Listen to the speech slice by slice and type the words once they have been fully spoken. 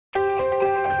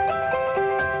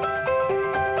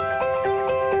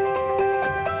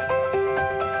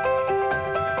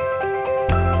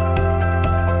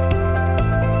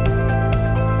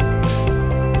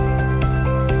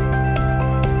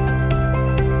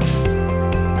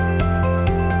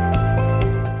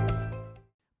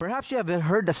Perhaps you have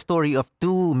heard the story of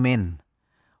two men.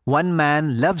 One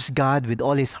man loves God with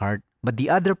all his heart, but the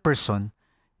other person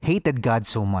hated God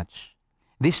so much.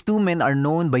 These two men are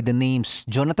known by the names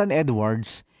Jonathan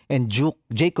Edwards and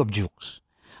Jacob Jukes.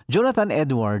 Jonathan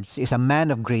Edwards is a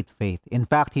man of great faith. In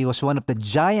fact, he was one of the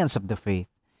giants of the faith.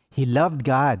 He loved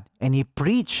God and he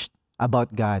preached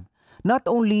about God. Not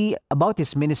only about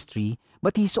his ministry,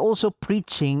 but he's also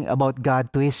preaching about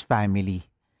God to his family.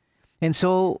 And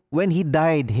so when he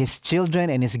died, his children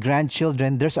and his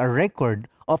grandchildren, there's a record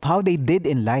of how they did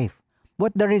in life,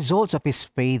 what the results of his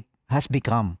faith has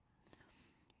become.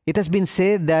 It has been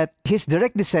said that his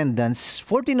direct descendants,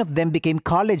 14 of them became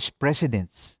college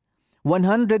presidents.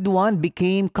 101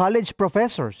 became college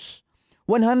professors.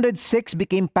 106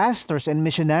 became pastors and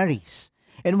missionaries.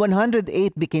 And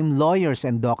 108 became lawyers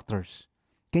and doctors.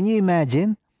 Can you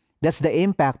imagine? That's the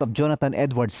impact of Jonathan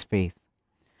Edwards' faith.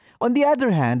 On the other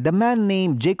hand, the man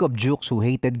named Jacob Jukes, who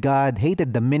hated God,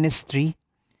 hated the ministry,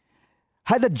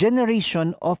 had a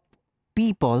generation of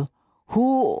people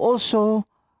who also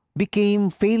became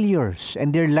failures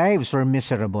and their lives were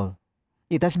miserable.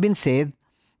 It has been said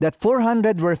that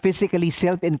 400 were physically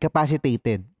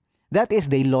self-incapacitated. That is,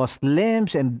 they lost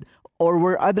limbs or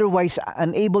were otherwise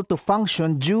unable to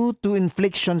function due to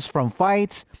inflictions from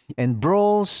fights and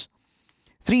brawls.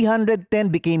 310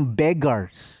 became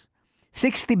beggars.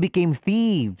 60 became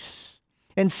thieves.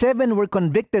 And 7 were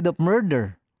convicted of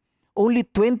murder. Only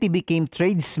 20 became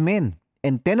tradesmen.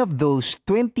 And 10 of those,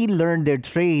 20 learned their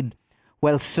trade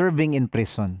while serving in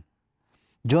prison.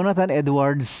 Jonathan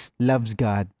Edwards loves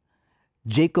God.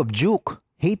 Jacob Juke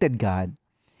hated God.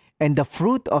 And the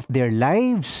fruit of their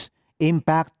lives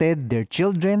impacted their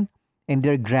children and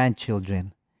their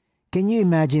grandchildren. Can you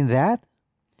imagine that?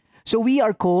 So we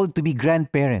are called to be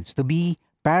grandparents, to be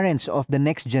parents of the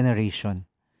next generation.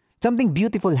 Something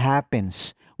beautiful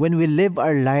happens when we live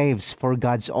our lives for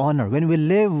God's honor, when we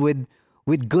live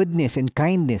with goodness and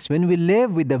kindness, when we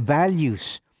live with the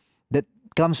values that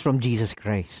comes from Jesus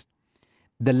Christ.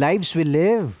 The lives we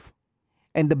live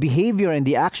and the behavior and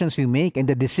the actions we make and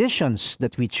the decisions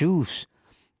that we choose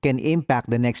can impact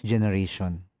the next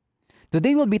generation.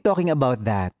 Today we'll be talking about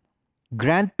that.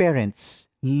 Grandparents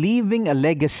leaving a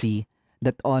legacy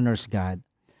that honors God.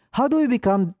 How do we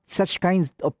become such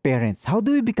kinds of parents? How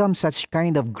do we become such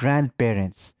kind of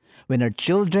grandparents when our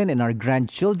children and our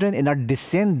grandchildren and our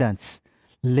descendants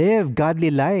live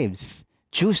godly lives,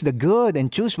 choose the good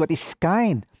and choose what is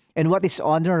kind and what is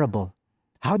honorable?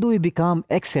 How do we become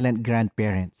excellent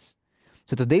grandparents?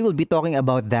 So today we'll be talking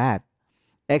about that.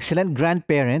 Excellent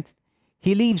grandparent,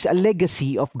 he leaves a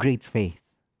legacy of great faith.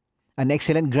 An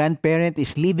excellent grandparent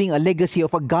is leaving a legacy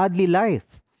of a godly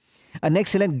life. An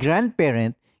excellent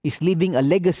grandparent is leaving a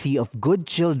legacy of good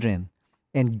children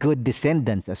and good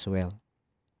descendants as well.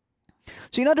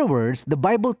 So in other words, the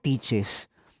Bible teaches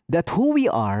that who we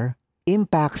are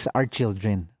impacts our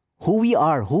children. Who we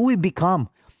are, who we become,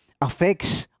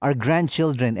 affects our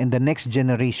grandchildren and the next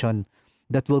generation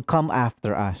that will come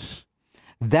after us.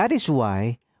 That is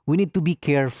why we need to be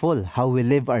careful how we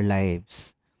live our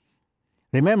lives.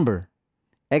 Remember,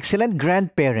 excellent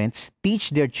grandparents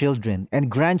teach their children and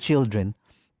grandchildren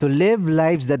to live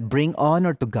lives that bring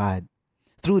honor to God.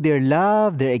 Through their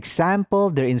love, their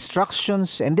example, their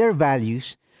instructions, and their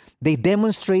values, they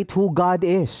demonstrate who God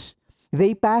is.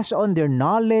 They pass on their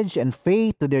knowledge and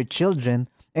faith to their children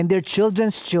and their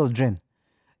children's children.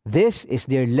 This is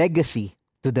their legacy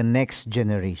to the next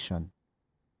generation.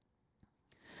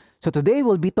 So today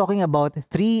we'll be talking about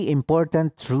 3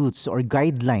 important truths or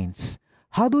guidelines.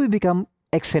 How do we become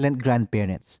excellent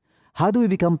grandparents? How do we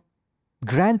become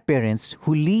grandparents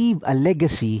who leave a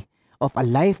legacy of a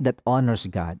life that honors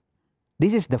God?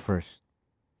 This is the first.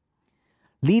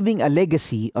 Leaving a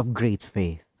legacy of great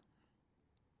faith.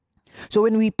 So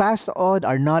when we pass on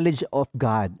our knowledge of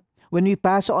God, when we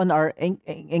pass on our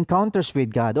encounters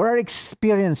with God or our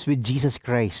experience with Jesus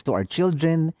Christ to our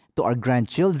children, to our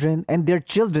grandchildren, and their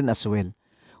children as well,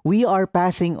 we are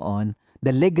passing on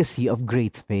the legacy of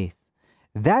great faith.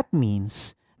 That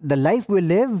means the life we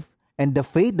live and the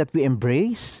faith that we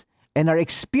embrace and our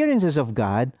experiences of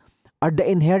God are the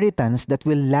inheritance that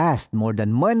will last more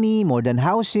than money, more than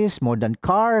houses, more than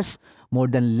cars, more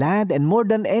than land, and more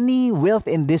than any wealth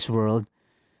in this world.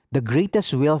 The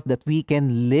greatest wealth that we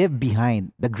can leave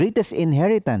behind, the greatest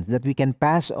inheritance that we can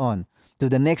pass on to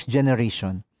the next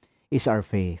generation is our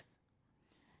faith.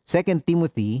 2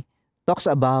 Timothy talks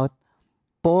about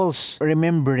Paul's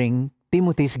remembering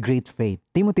Timothy's great faith,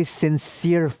 Timothy's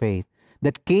sincere faith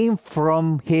that came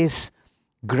from his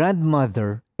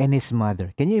grandmother and his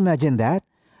mother. Can you imagine that?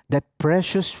 That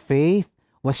precious faith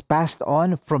was passed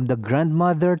on from the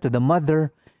grandmother to the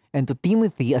mother and to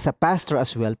Timothy as a pastor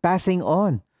as well, passing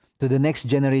on to the next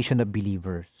generation of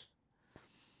believers.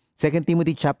 2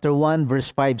 Timothy chapter 1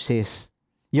 verse 5 says,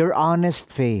 "Your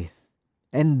honest faith,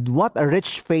 and what a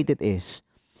rich faith it is,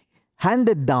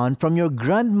 handed down from your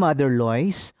grandmother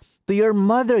Lois to your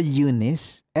mother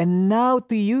Eunice, and now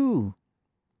to you."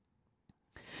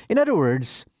 In other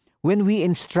words, when we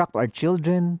instruct our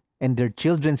children and their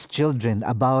children's children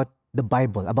about the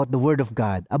Bible, about the Word of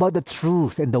God, about the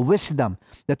truth and the wisdom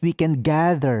that we can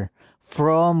gather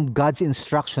from God's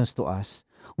instructions to us,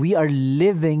 we are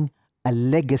living a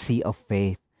legacy of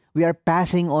faith. We are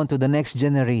passing on to the next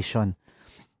generation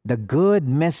the good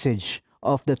message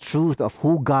of the truth of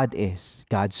who God is,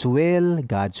 God's will,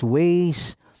 God's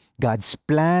ways, God's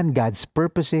plan, God's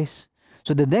purposes.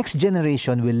 So the next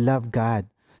generation will love God.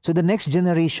 So the next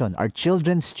generation, our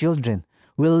children's children,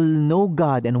 will know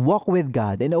God and walk with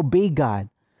God and obey God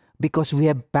because we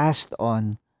have passed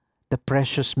on the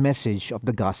precious message of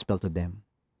the gospel to them.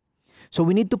 So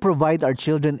we need to provide our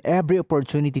children every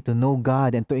opportunity to know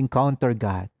God and to encounter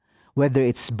God, whether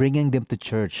it's bringing them to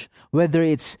church, whether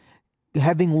it's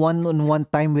having one-on-one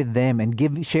time with them and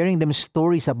sharing them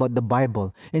stories about the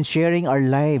Bible and sharing our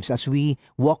lives as we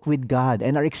walk with God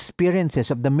and our experiences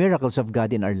of the miracles of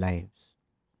God in our lives.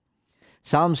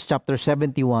 Psalms chapter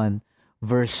 71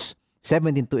 verse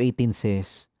 17 to 18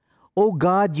 says, "O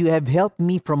God, you have helped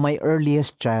me from my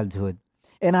earliest childhood,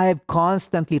 and I have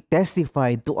constantly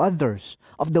testified to others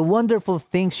of the wonderful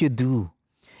things you do.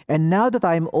 And now that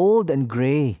I am old and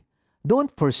gray, don't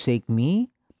forsake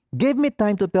me. Give me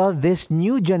time to tell this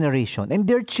new generation and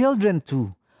their children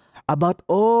too about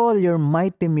all your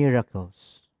mighty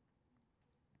miracles."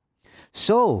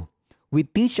 So, we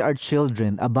teach our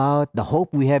children about the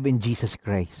hope we have in Jesus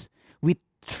Christ. We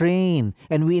train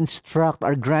and we instruct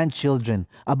our grandchildren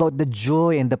about the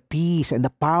joy and the peace and the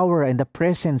power and the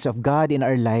presence of God in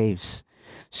our lives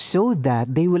so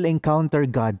that they will encounter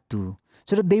God too.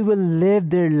 So that they will live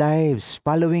their lives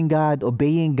following God,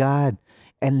 obeying God,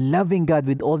 and loving God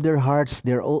with all their hearts,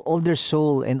 all their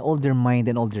soul, and all their mind,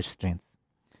 and all their strength.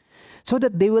 So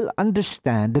that they will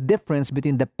understand the difference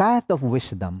between the path of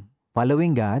wisdom,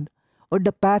 following God, or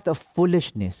the path of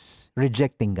foolishness,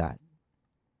 rejecting God.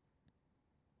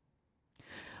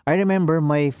 I remember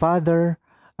my father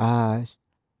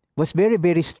was very,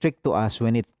 very strict to us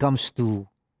when it comes to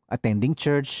attending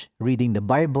church, reading the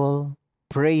Bible,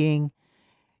 praying.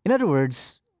 In other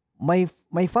words, my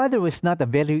father was not a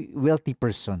very wealthy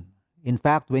person. In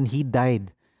fact, when he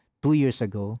died 2 years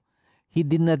ago, he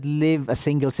did not leave a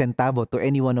single centavo to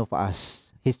any one of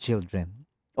us, his children,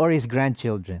 or his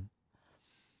grandchildren.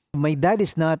 My dad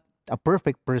is not a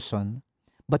perfect person,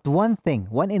 but one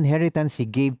inheritance he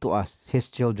gave to us, his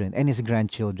children and his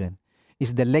grandchildren,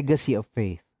 is the legacy of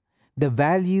faith, the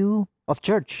value of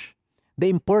church, the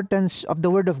importance of the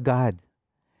Word of God,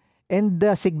 and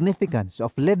the significance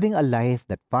of living a life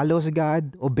that follows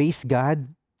God, obeys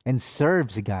God, and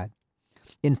serves God.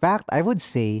 In fact, I would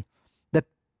say that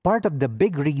part of the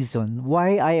big reason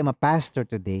why I am a pastor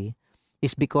today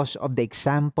is because of the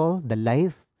example, the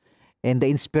life, and the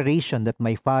inspiration that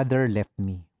my father left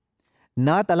me.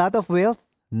 Not a lot of wealth,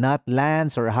 not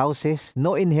lands or houses,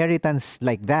 no inheritance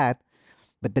like that,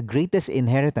 but the greatest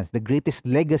inheritance, the greatest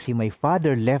legacy my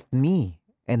father left me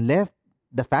and left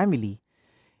the family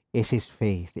is his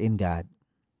faith in God.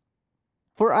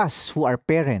 For us who are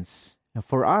parents, and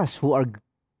for us who are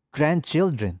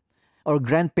grandchildren or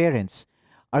grandparents,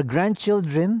 our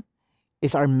grandchildren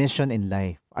is our mission in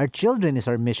life. Our children is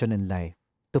our mission in life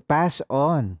to pass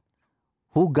on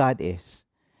who God is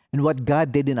and what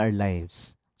God did in our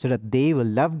lives so that they will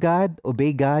love God,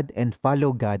 obey God, and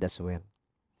follow God as well.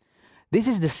 This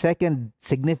is the second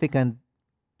significant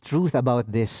truth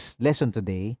about this lesson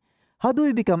today. How do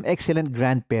we become excellent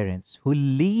grandparents who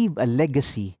leave a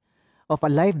legacy of a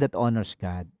life that honors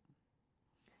God?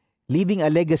 Leaving a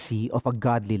legacy of a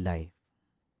godly life.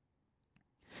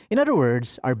 In other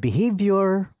words, our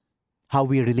behavior, how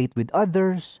we relate with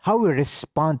others, how we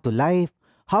respond to life,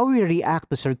 how we react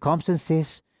to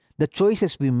circumstances, the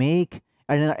choices we make,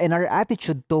 and our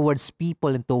attitude towards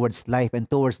people and towards life and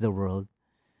towards the world.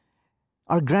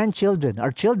 Our grandchildren,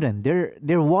 our children,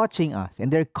 they're watching us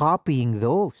and they're copying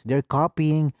those. They're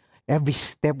copying every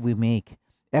step we make,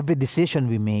 every decision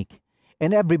we make,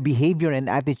 and every behavior and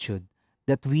attitude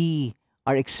that we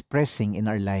are expressing in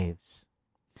our lives.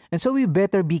 And so we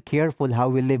better be careful how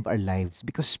we live our lives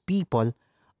because people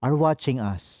are watching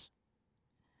us.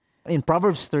 In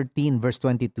Proverbs 13 verse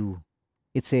 22,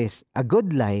 it says, "A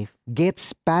good life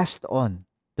gets passed on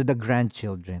to the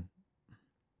grandchildren."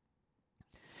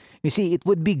 You see, it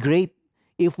would be great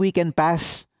if we can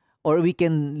pass or we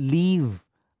can leave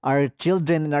our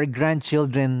children and our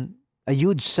grandchildren a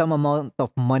huge sum amount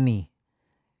of money.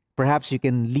 Perhaps you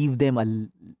can leave them a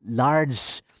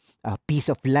large piece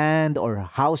of land or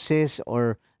houses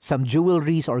or some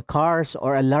jewelries or cars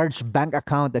or a large bank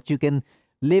account that you can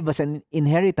leave as an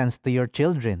inheritance to your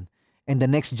children and the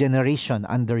next generation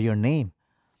under your name.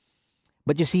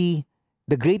 But you see,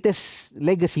 the greatest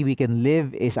legacy we can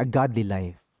live is a godly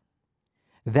life.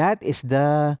 That is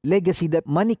the legacy that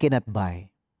money cannot buy.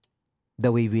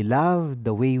 The way we love,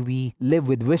 the way we live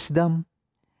with wisdom,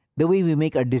 the way we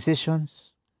make our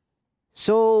decisions.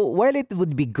 So while it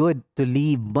would be good to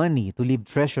leave money, to leave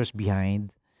treasures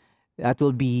behind, that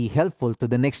will be helpful to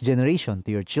the next generation,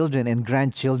 to your children and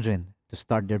grandchildren, to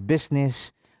start their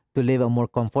business, to live a more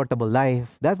comfortable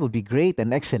life. That would be great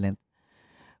and excellent.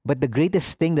 But the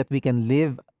greatest thing that we can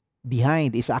leave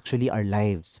behind is actually our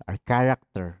lives, our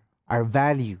character, our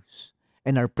values,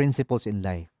 and our principles in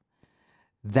life.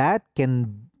 That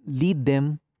can lead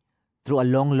them through a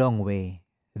long, long way.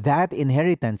 That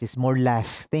inheritance is more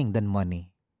lasting than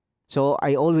money. So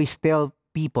I always tell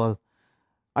people,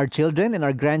 our children and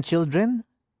our grandchildren,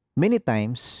 many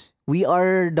times, we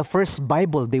are the first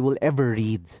Bible they will ever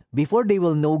read. Before they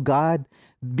will know God,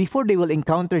 before they will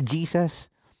encounter Jesus,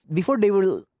 before they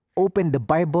will open the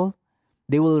Bible,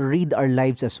 they will read our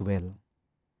lives as well.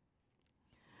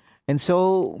 And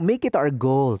so, make it our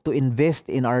goal to invest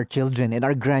in our children and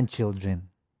our grandchildren.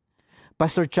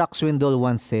 Pastor Chuck Swindoll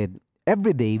once said,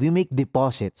 every day we make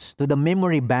deposits to the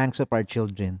memory banks of our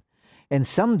children, and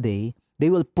someday they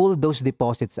will pull those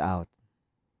deposits out.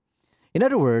 In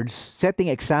other words, setting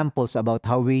examples about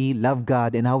how we love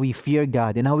God and how we fear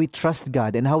God and how we trust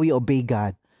God and how we obey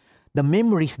God. The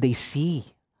memories they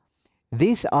see,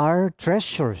 these are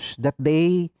treasures that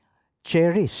they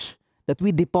cherish, that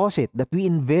we deposit, that we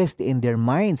invest in their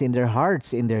minds, in their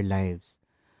hearts, in their lives.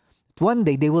 One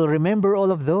day they will remember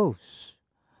all of those.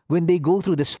 When they go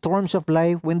through the storms of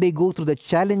life, when they go through the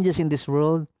challenges in this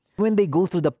world, when they go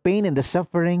through the pain and the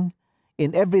suffering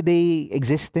in everyday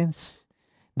existence,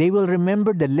 they will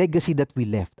remember the legacy that we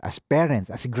left as parents,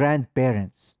 as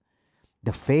grandparents.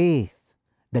 The faith,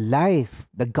 the life,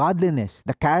 the godliness,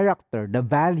 the character, the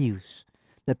values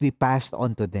that we passed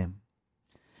on to them.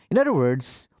 In other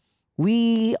words,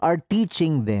 we are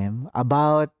teaching them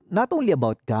about, not only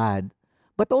about God,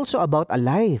 but also about a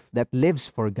life that lives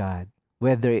for God,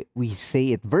 whether we say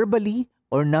it verbally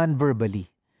or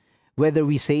non-verbally, whether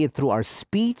we say it through our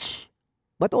speech,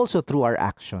 but also through our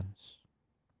actions.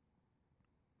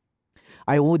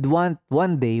 I would want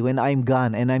one day when I'm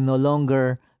gone and I'm no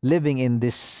longer living in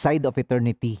this side of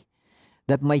eternity,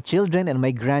 that my children and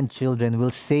my grandchildren will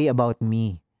say about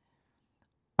me.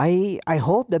 I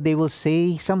hope that they will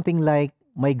say something like,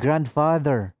 my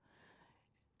grandfather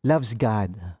loves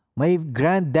God. My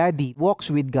granddaddy walks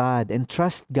with God and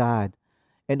trusts God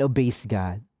and obeys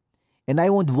God. And I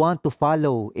would want to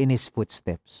follow in his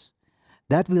footsteps.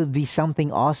 That will be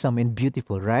something awesome and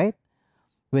beautiful, right?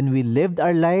 When we lived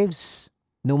our lives,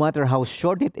 no matter how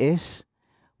short it is,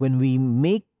 when we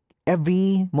make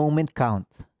every moment count.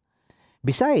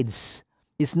 Besides,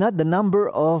 it's not the number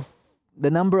of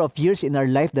years in our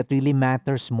life that really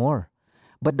matters more,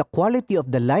 but the quality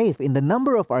of the life in the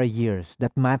number of our years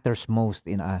that matters most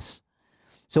in us.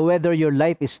 So whether your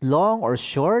life is long or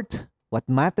short, what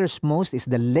matters most is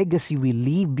the legacy we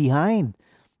leave behind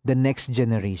the next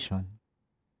generation.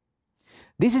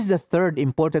 This is the third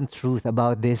important truth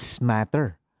about this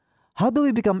matter. How do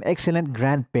we become excellent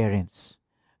grandparents?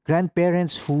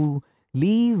 Grandparents who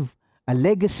leave a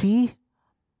legacy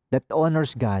that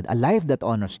honors God, a life that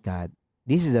honors God.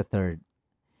 This is the third.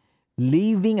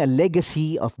 Leaving a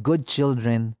legacy of good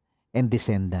children and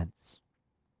descendants.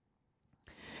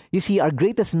 You see, our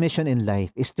greatest mission in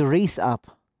life is to raise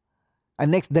up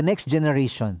the next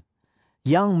generation,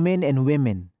 young men and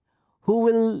women who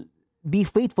will be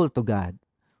faithful to God,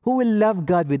 who will love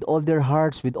God with all their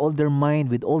hearts, with all their mind,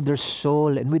 with all their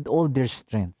soul, and with all their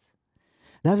strength.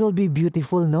 That will be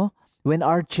beautiful, no? When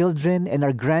our children and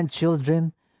our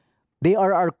grandchildren, they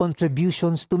are our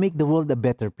contributions to make the world a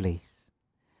better place.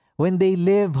 When they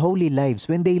live holy lives,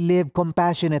 when they live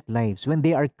compassionate lives, when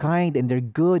they are kind and they're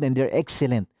good and they're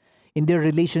excellent in their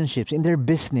relationships, in their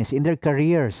business, in their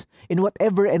careers, in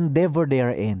whatever endeavor they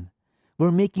are in,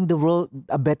 we're making the world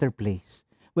a better place.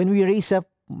 When we raise up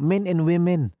men and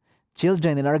women,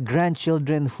 children and our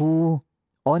grandchildren who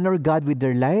honor God with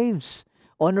their lives,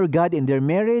 honor God in their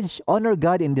marriage, honor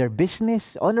God in their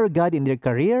business, honor God in their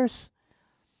careers,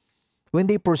 when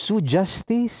they pursue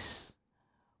justice,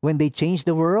 when they change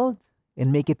the world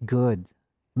and make it good,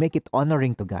 make it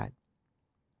honoring to God.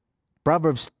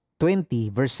 Proverbs 20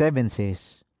 verse 7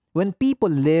 says, when people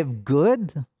live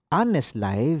good, honest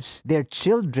lives, their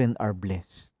children are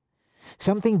blessed.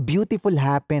 Something beautiful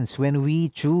happens when we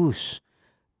choose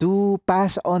to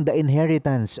pass on the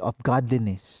inheritance of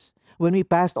godliness. When we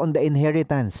pass on the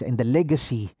inheritance and the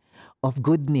legacy of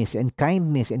goodness and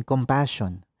kindness and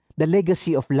compassion, the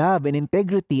legacy of love and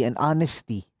integrity and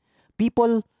honesty,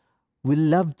 people will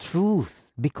love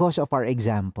truth because of our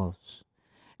examples.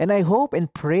 And I hope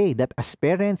and pray that as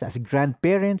parents, as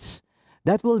grandparents,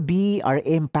 that will be our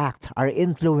impact, our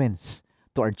influence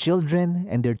to our children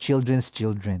and their children's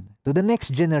children, to the next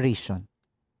generation.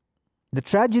 The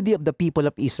tragedy of the people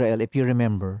of Israel, if you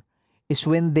remember, is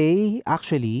when they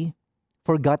actually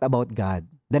forgot about God.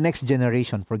 The next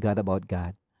generation forgot about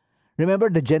God. Remember,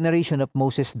 the generation of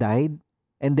Moses died,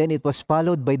 and then it was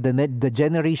followed by the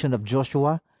generation of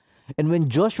Joshua. And when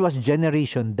Joshua's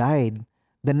generation died,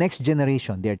 the next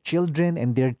generation, their children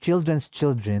and their children's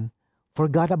children,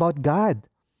 forgot about God,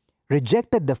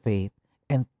 rejected the faith,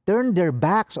 and turned their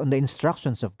backs on the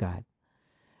instructions of God.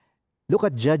 Look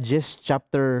at Judges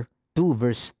chapter 2,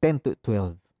 verse 10 to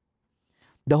 12.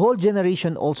 The whole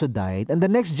generation also died, and the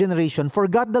next generation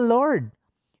forgot the Lord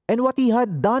and what He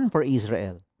had done for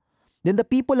Israel. Then the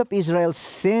people of Israel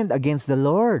sinned against the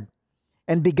Lord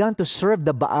and began to serve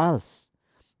the Baals.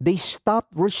 They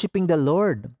stopped worshiping the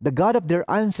Lord, the God of their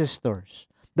ancestors,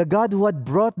 the God who had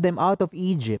brought them out of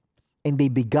Egypt, and they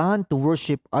began to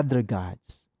worship other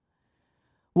gods.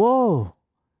 Whoa!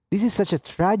 This is such a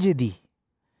tragedy.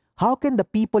 How can the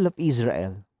people of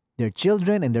Israel, their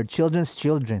children and their children's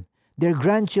children, their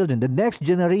grandchildren, the next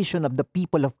generation of the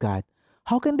people of God,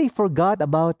 how can they forget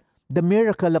about the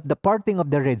miracle of the parting of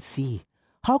the Red Sea?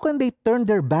 How can they turn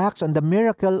their backs on the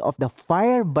miracle of the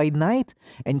fire by night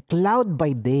and cloud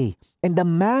by day and the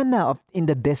manna in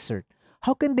the desert?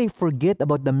 How can they forget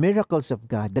about the miracles of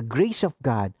God, the grace of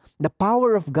God, the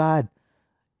power of God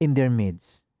in their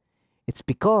midst? It's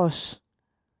because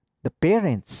the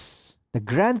parents, the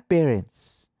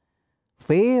grandparents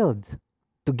failed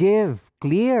to give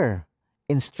clear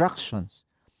instructions,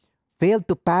 failed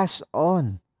to pass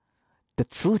on the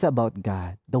truth about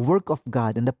God, the work of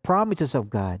God, and the promises of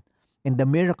God, and the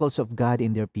miracles of God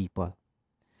in their people.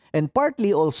 And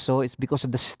partly also it's because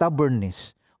of the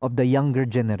stubbornness of the younger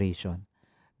generation.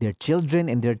 Their children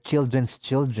and their children's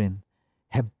children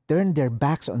have turned their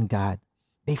backs on God.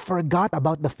 They forgot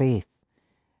about the faith.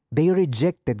 They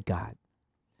rejected God.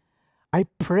 I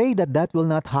pray that that will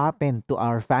not happen to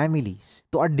our families,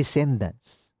 to our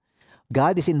descendants.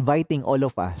 God is inviting all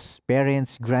of us,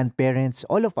 parents, grandparents,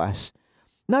 all of us,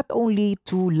 not only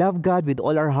to love God with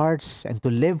all our hearts and to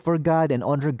live for God and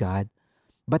honor God,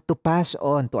 but to pass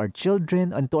on to our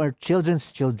children and to our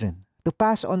children's children, to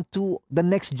pass on to the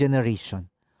next generation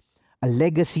a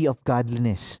legacy of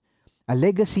godliness, a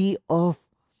legacy of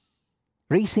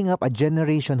raising up a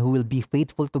generation who will be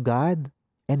faithful to God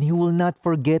and who will not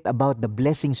forget about the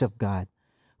blessings of God,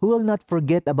 who will not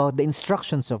forget about the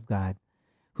instructions of God,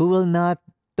 who will not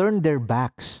turn their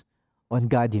backs on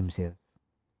God Himself.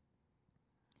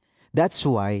 That's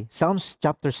why Psalms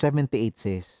chapter 78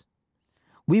 says,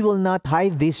 "We will not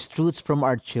hide these truths from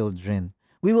our children.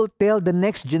 We will tell the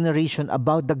next generation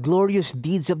about the glorious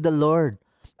deeds of the Lord,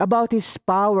 about His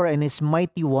power and His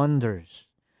mighty wonders.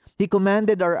 He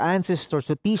commanded our ancestors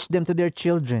to teach them to their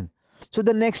children, so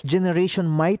the next generation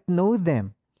might know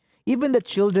them, even the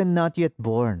children not yet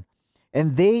born,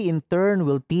 and they in turn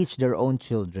will teach their own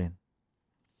children."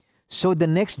 So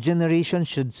the next generation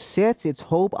should set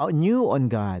its hope anew on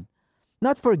God,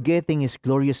 not forgetting His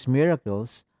glorious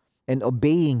miracles and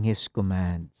obeying His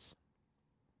commands.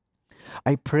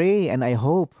 I pray and I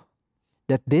hope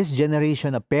that this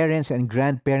generation of parents and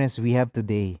grandparents we have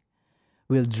today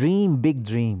will dream big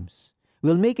dreams,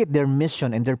 will make it their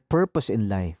mission and their purpose in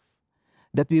life,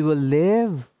 that we will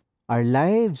live our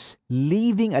lives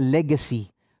leaving a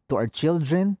legacy to our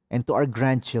children and to our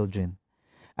grandchildren,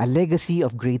 a legacy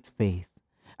of great faith,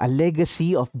 a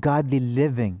legacy of godly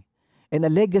living, and a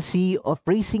legacy of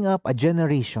raising up a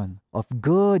generation of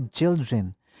good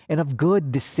children and of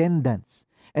good descendants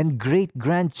and great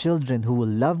grandchildren who will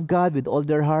love God with all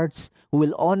their hearts, who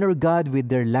will honor God with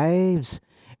their lives,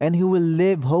 and who will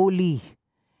live holy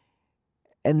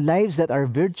and lives that are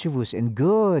virtuous and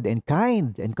good and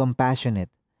kind and compassionate.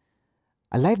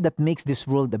 A life that makes this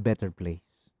world a better place.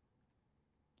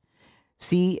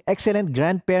 See, excellent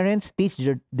grandparents teach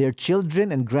their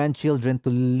children and grandchildren to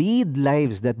lead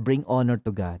lives that bring honor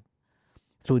to God.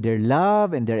 Through their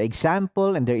love and their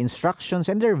example and their instructions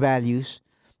and their values,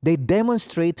 they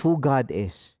demonstrate who God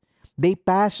is. They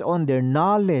pass on their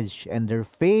knowledge and their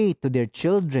faith to their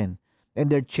children and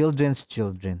their children's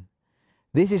children.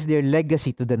 This is their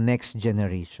legacy to the next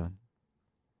generation.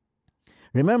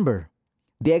 Remember,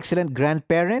 the excellent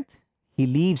grandparent, he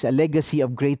leaves a legacy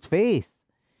of great faith.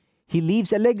 He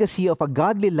leaves a legacy of a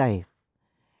godly life.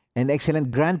 And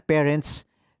excellent grandparents,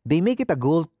 they make it a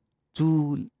goal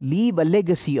to leave a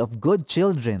legacy of good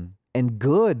children and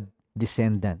good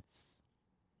descendants.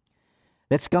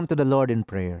 Let's come to the Lord in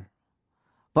prayer.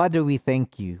 Father, we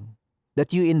thank you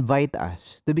that you invite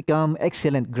us to become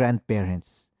excellent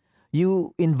grandparents.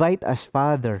 You invite us,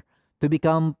 Father, to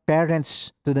become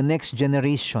parents to the next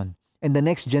generation and the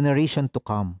next generation to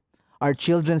come, our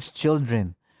children's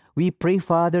children. We pray,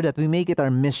 Father, that we make it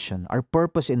our mission, our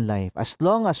purpose in life, as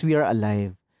long as we are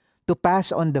alive, to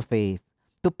pass on the faith,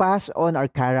 to pass on our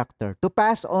character, to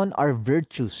pass on our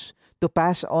virtues, to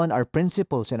pass on our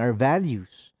principles and our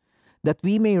values, that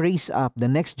we may raise up the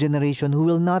next generation who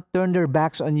will not turn their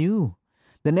backs on you,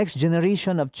 the next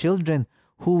generation of children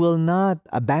who will not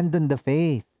abandon the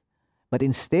faith, but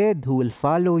instead who will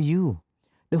follow you,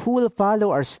 who will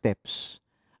follow our steps,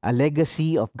 a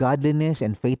legacy of godliness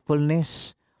and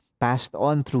faithfulness passed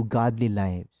on through godly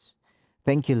lives.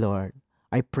 Thank you, Lord.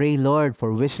 I pray, Lord,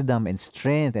 for wisdom and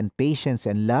strength and patience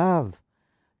and love,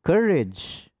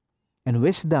 courage and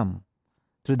wisdom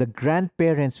through the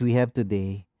grandparents we have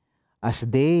today, as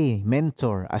they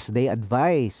mentor, as they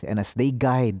advise, and as they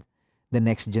guide the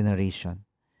next generation.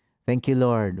 Thank you,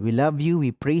 Lord. We love you.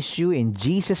 We praise you in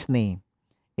Jesus' name.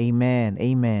 Amen,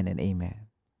 amen, and amen.